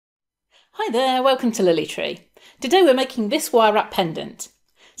Hi there, welcome to Lilly-Tree. Today we're making this wire wrap pendant.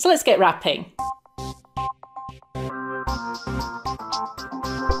 So let's get wrapping.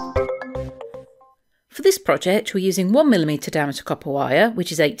 For this project we're using 1mm diameter copper wire,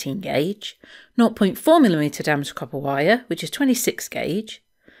 which is 18 gauge, 0.4mm diameter copper wire, which is 26 gauge,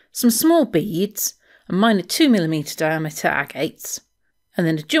 some small beads, and mine are 2mm diameter agates, and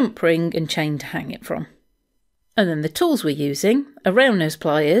then a jump ring and chain to hang it from. And then the tools we're using are round nose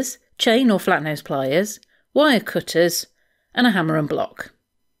pliers, chain or flat nose pliers, wire cutters, and a hammer and block.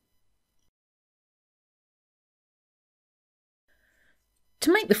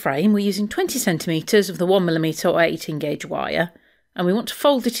 To make the frame, we're using 20cm of the 1mm or 18 gauge wire, and we want to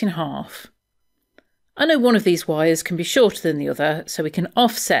fold it in half. I know one of these wires can be shorter than the other, so we can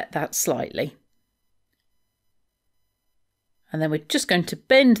offset that slightly. And then we're just going to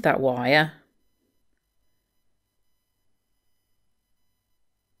bend that wire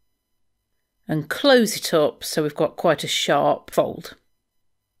and close it up so we've got quite a sharp fold.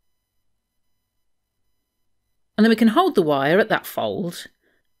 And then we can hold the wire at that fold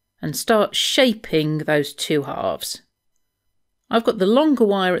and start shaping those two halves. I've got the longer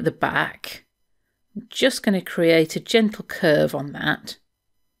wire at the back. I'm just going to create a gentle curve on that.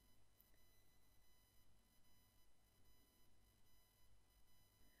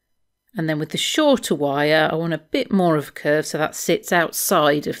 And then with the shorter wire, I want a bit more of a curve so that sits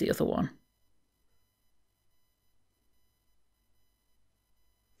outside of the other one.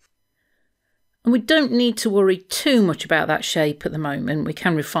 And we don't need to worry too much about that shape at the moment, we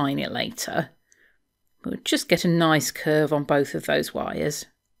can refine it later. We'll just get a nice curve on both of those wires.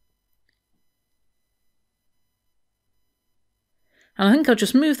 And I think I'll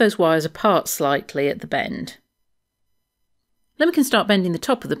just move those wires apart slightly at the bend. Then we can start bending the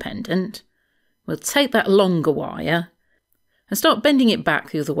top of the pendant. We'll take that longer wire and start bending it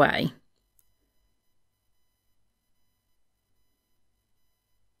back the other way.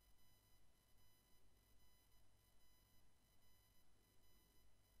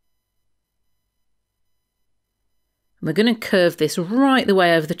 And we're going to curve this right the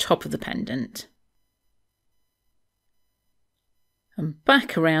way over the top of the pendant. And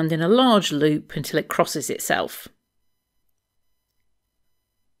back around in a large loop until it crosses itself.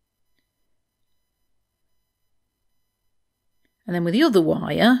 And then with the other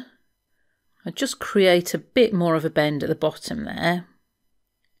wire, I just create a bit more of a bend at the bottom there.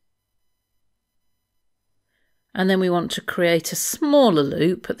 And then we want to create a smaller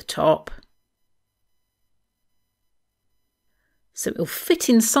loop at the top, so it will fit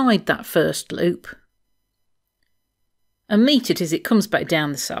inside that first loop and meet it as it comes back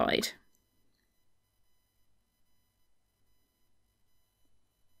down the side.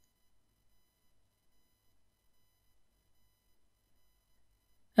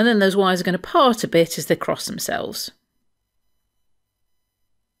 And then those wires are going to part a bit as they cross themselves.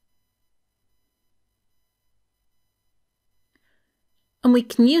 And we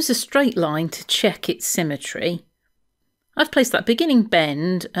can use a straight line to check its symmetry. I've placed that beginning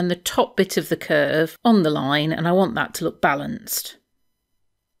bend and the top bit of the curve on the line, and I want that to look balanced.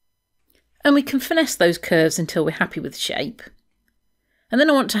 And we can finesse those curves until we're happy with the shape. And then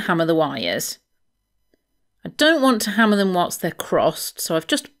I want to hammer the wires. I don't want to hammer them whilst they're crossed, so I've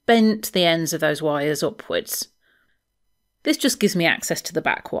just bent the ends of those wires upwards. This just gives me access to the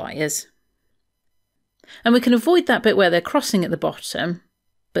back wires. And we can avoid that bit where they're crossing at the bottom,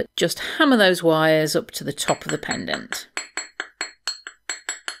 but just hammer those wires up to the top of the pendant.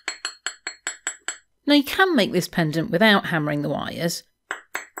 Now you can make this pendant without hammering the wires,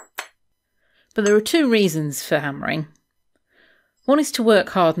 but there are two reasons for hammering. One is to work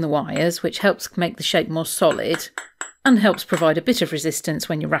hard on the wires, which helps make the shape more solid and helps provide a bit of resistance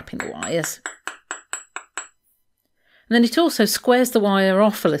when you're wrapping the wires. And then it also squares the wire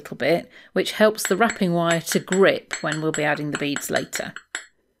off a little bit, which helps the wrapping wire to grip when we'll be adding the beads later.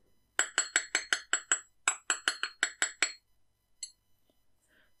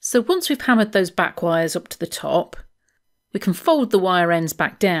 So once we've hammered those back wires up to the top, we can fold the wire ends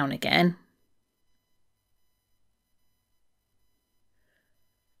back down again.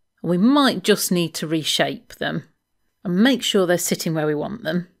 We might just need to reshape them and make sure they're sitting where we want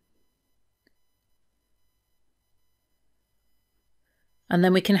them. And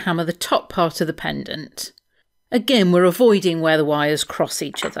then we can hammer the top part of the pendant. Again, we're avoiding where the wires cross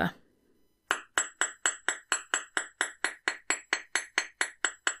each other.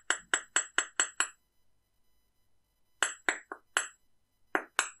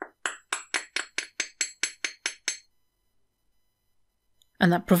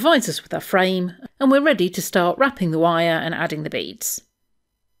 And that provides us with our frame, and we're ready to start wrapping the wire and adding the beads.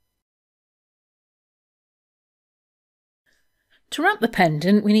 To wrap the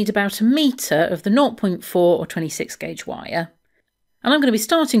pendant, we need about 1 metre of the 0.4 or 26 gauge wire. And I'm going to be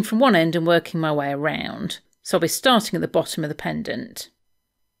starting from one end and working my way around. So I'll be starting at the bottom of the pendant.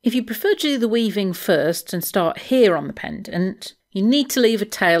 If you prefer to do the weaving first and start here on the pendant, you need to leave a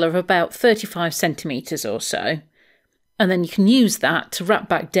tail of about 35 centimetres or so. And then you can use that to wrap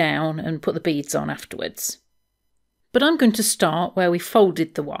back down and put the beads on afterwards. But I'm going to start where we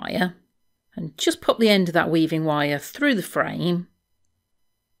folded the wire and just pop the end of that weaving wire through the frame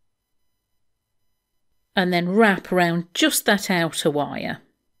and then wrap around just that outer wire.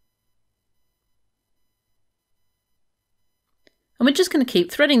 And we're just going to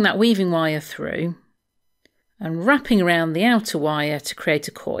keep threading that weaving wire through and wrapping around the outer wire to create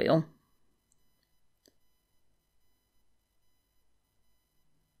a coil.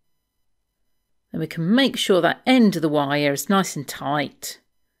 Then we can make sure that end of the wire is nice and tight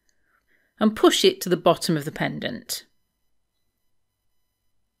and push it to the bottom of the pendant.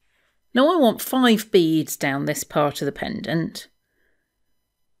 Now I want 5 beads down this part of the pendant.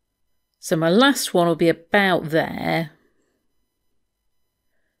 So my last one will be about there.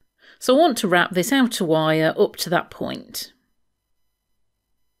 So I want to wrap this outer wire up to that point.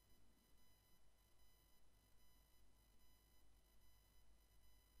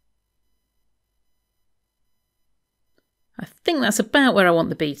 I think that's about where I want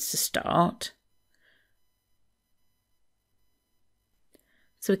the beads to start.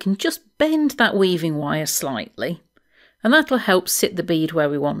 So we can just bend that weaving wire slightly, and that'll help sit the bead where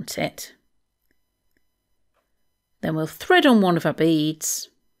we want it. Then we'll thread on one of our beads.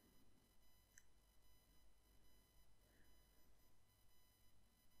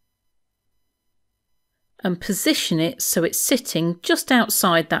 And position it so it's sitting just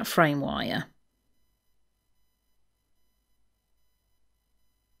outside that frame wire.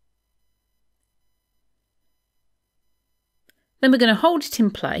 Then we're going to hold it in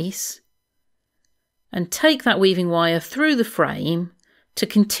place and take that weaving wire through the frame to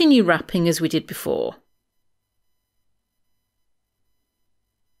continue wrapping as we did before.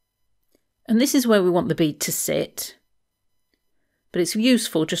 And this is where we want the bead to sit, but it's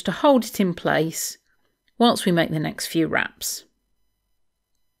useful just to hold it in place whilst we make the next few wraps.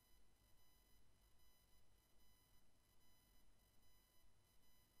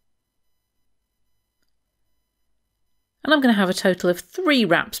 And I'm going to have a total of 3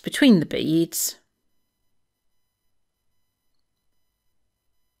 wraps between the beads.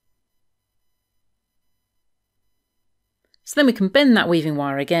 So then we can bend that weaving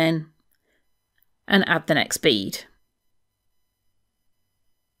wire again and add the next bead.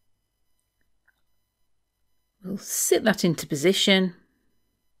 We'll sit that into position.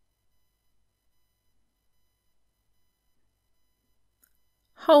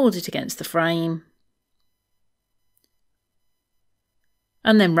 Hold it against the frame.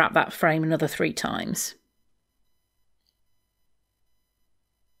 And then wrap that frame another 3 times.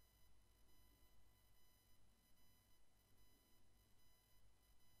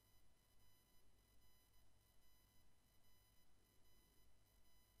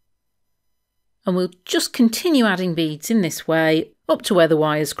 And we'll just continue adding beads in this way up to where the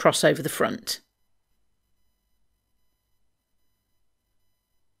wires cross over the front.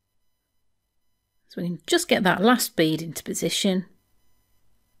 So we can just get that last bead into position.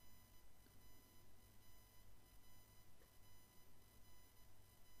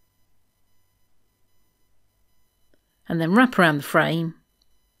 And then wrap around the frame.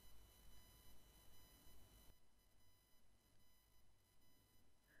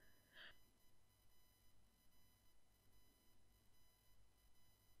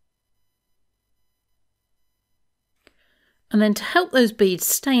 And then to help those beads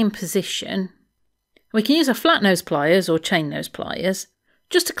stay in position, we can use our flat nose pliers or chain nose pliers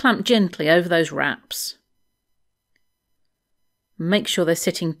just to clamp gently over those wraps. Make sure they're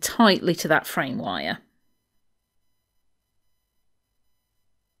sitting tightly to that frame wire.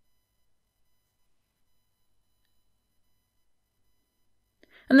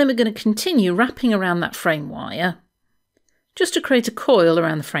 And then we're going to continue wrapping around that frame wire, just to create a coil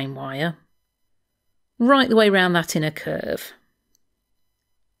around the frame wire, right the way around that inner curve.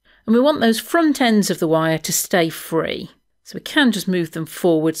 And we want those front ends of the wire to stay free, so we can just move them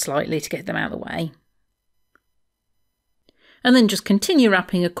forward slightly to get them out of the way. And then just continue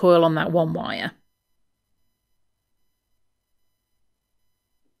wrapping a coil on that one wire.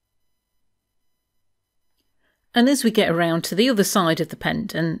 And as we get around to the other side of the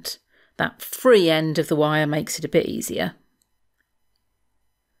pendant, that free end of the wire makes it a bit easier.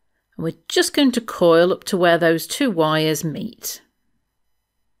 And we're just going to coil up to where those 2 wires meet.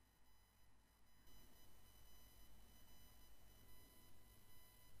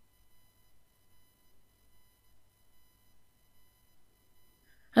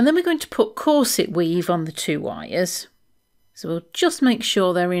 And then we're going to put corset weave on the 2 wires. So we'll just make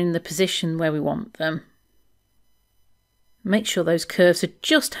sure they're in the position where we want them. Make sure those curves are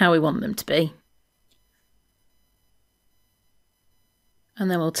just how we want them to be.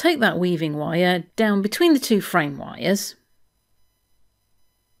 And then we'll take that weaving wire down between the 2 frame wires.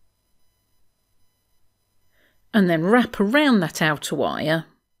 And then wrap around that outer wire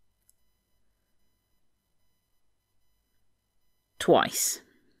twice.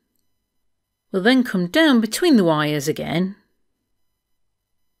 We'll then come down between the wires again.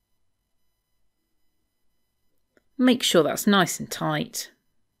 Make sure that's nice and tight.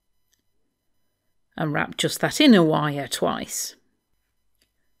 And wrap just that inner wire twice.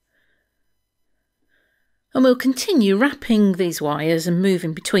 And we'll continue wrapping these wires and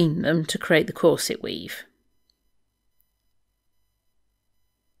moving between them to create the corset weave.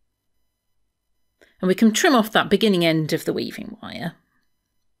 And we can trim off that beginning end of the weaving wire.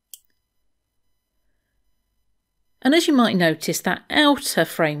 And as you might notice, that outer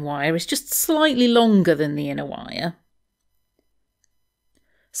frame wire is just slightly longer than the inner wire.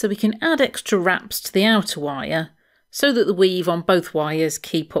 So we can add extra wraps to the outer wire so that the weave on both wires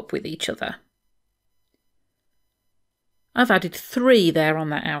keep up with each other. I've added 3 there on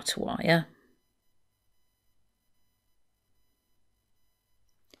that outer wire.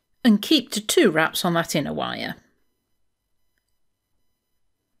 And keep to 2 wraps on that inner wire.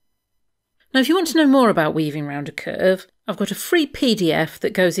 Now, if you want to know more about weaving round a curve, I've got a free PDF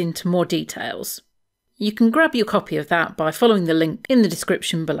that goes into more details. You can grab your copy of that by following the link in the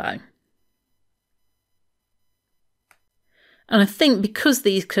description below. And I think because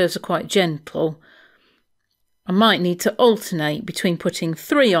these curves are quite gentle, I might need to alternate between putting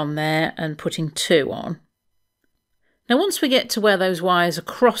 3 on there and putting 2 on. Now, once we get to where those wires are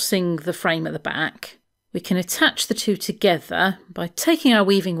crossing the frame at the back, we can attach the 2 together by taking our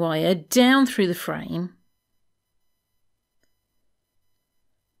weaving wire down through the frame.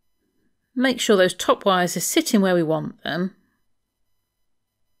 Make sure those top wires are sitting where we want them.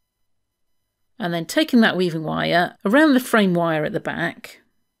 And then taking that weaving wire around the frame wire at the back.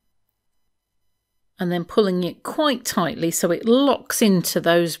 And then pulling it quite tightly so it locks into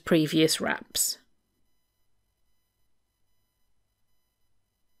those previous wraps.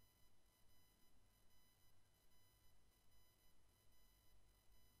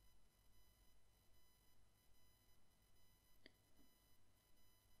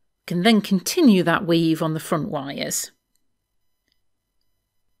 Can then continue that weave on the front wires.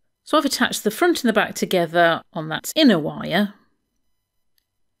 So I've attached the front and the back together on that inner wire,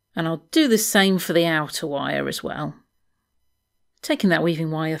 and I'll do the same for the outer wire as well. Taking that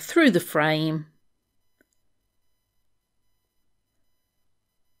weaving wire through the frame,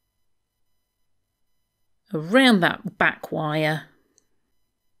 around that back wire,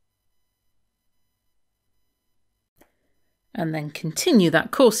 and then continue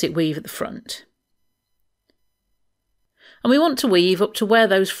that corset weave at the front. And we want to weave up to where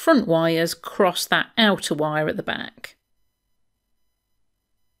those front wires cross that outer wire at the back.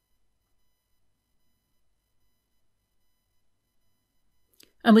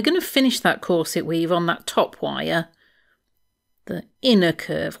 And we're going to finish that corset weave on that top wire, the inner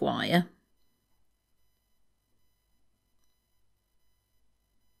curve wire.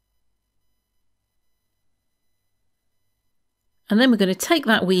 And then we're going to take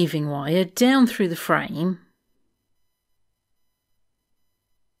that weaving wire down through the frame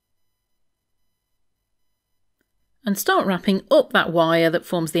and start wrapping up that wire that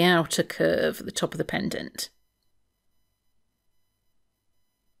forms the outer curve at the top of the pendant.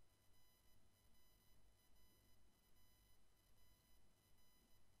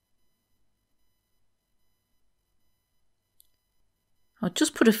 I'll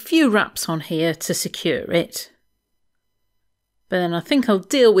just put a few wraps on here to secure it. But then I think I'll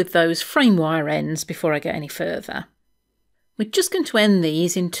deal with those frame wire ends before I get any further. We're just going to end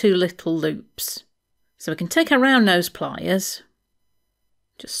these in 2 little loops. So we can take our round nose pliers,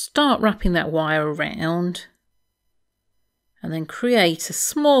 just start wrapping that wire around, and then create a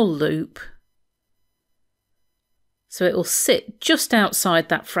small loop so it will sit just outside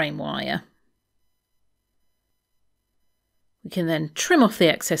that frame wire. We can then trim off the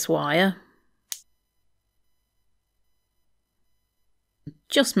excess wire.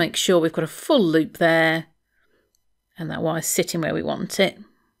 Just make sure we've got a full loop there and that wire's sitting where we want it.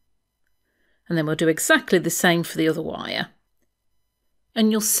 And then we'll do exactly the same for the other wire.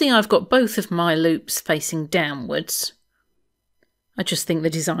 And you'll see I've got both of my loops facing downwards. I just think the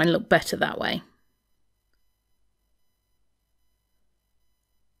design looked better that way.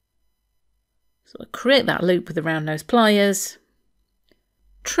 So I'll create that loop with the round nose pliers,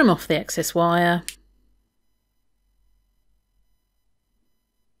 trim off the excess wire.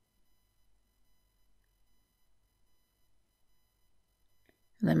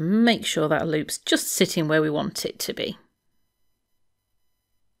 And then make sure that loop's just sitting where we want it to be.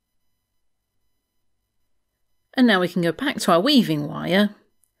 And now we can go back to our weaving wire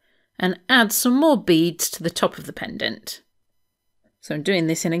and add some more beads to the top of the pendant. So I'm doing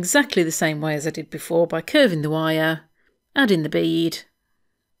this in exactly the same way as I did before, by curving the wire, adding the bead,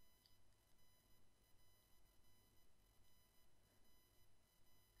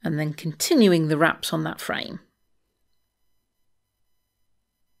 and then continuing the wraps on that frame.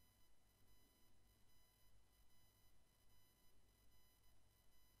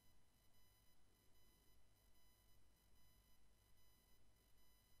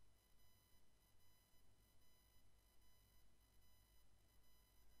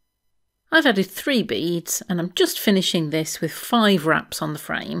 I've added 3 beads and I'm just finishing this with 5 wraps on the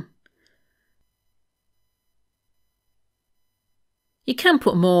frame. You can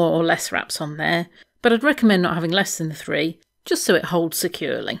put more or less wraps on there, but I'd recommend not having less than 3, just so it holds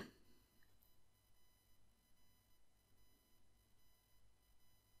securely.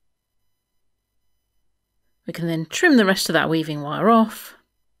 We can then trim the rest of that weaving wire off.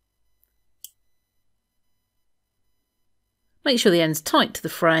 Make sure the end's tight to the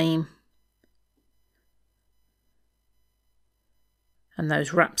frame. And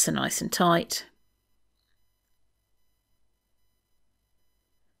those wraps are nice and tight.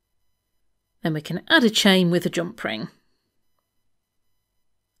 Then we can add a chain with a jump ring.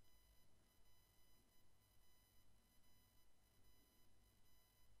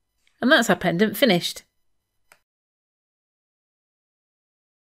 And that's our pendant finished.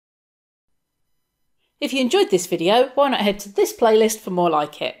 If you enjoyed this video, why not head to this playlist for more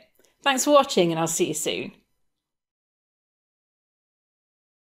like it. Thanks for watching and I'll see you soon.